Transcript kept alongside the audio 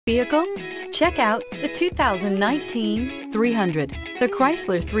Vehicle? Check out the 2019 300. The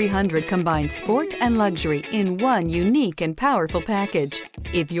Chrysler 300 combines sport and luxury in one unique and powerful package.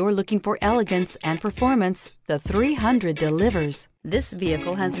 If you're looking for elegance and performance, the 300 delivers. This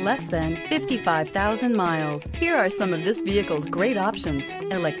vehicle has less than 55,000 miles. Here are some of this vehicle's great options: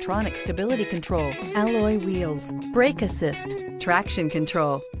 electronic stability control, alloy wheels, brake assist, traction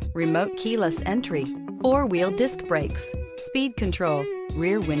control, remote keyless entry, four-wheel disc brakes, speed control,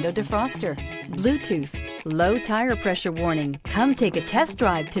 rear window defroster, Bluetooth, low tire pressure warning. Come take a test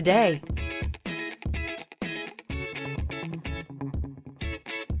drive today.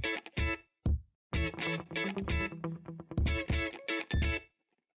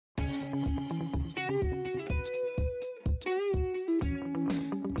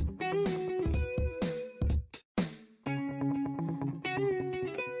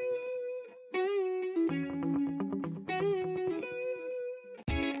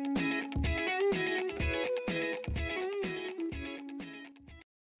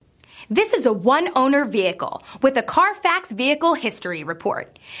 This is a one-owner vehicle with a Carfax Vehicle History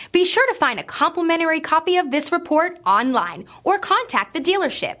Report. Be sure to find a complimentary copy of this report online or contact the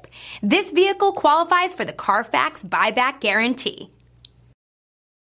dealership. This vehicle qualifies for the Carfax Buyback Guarantee.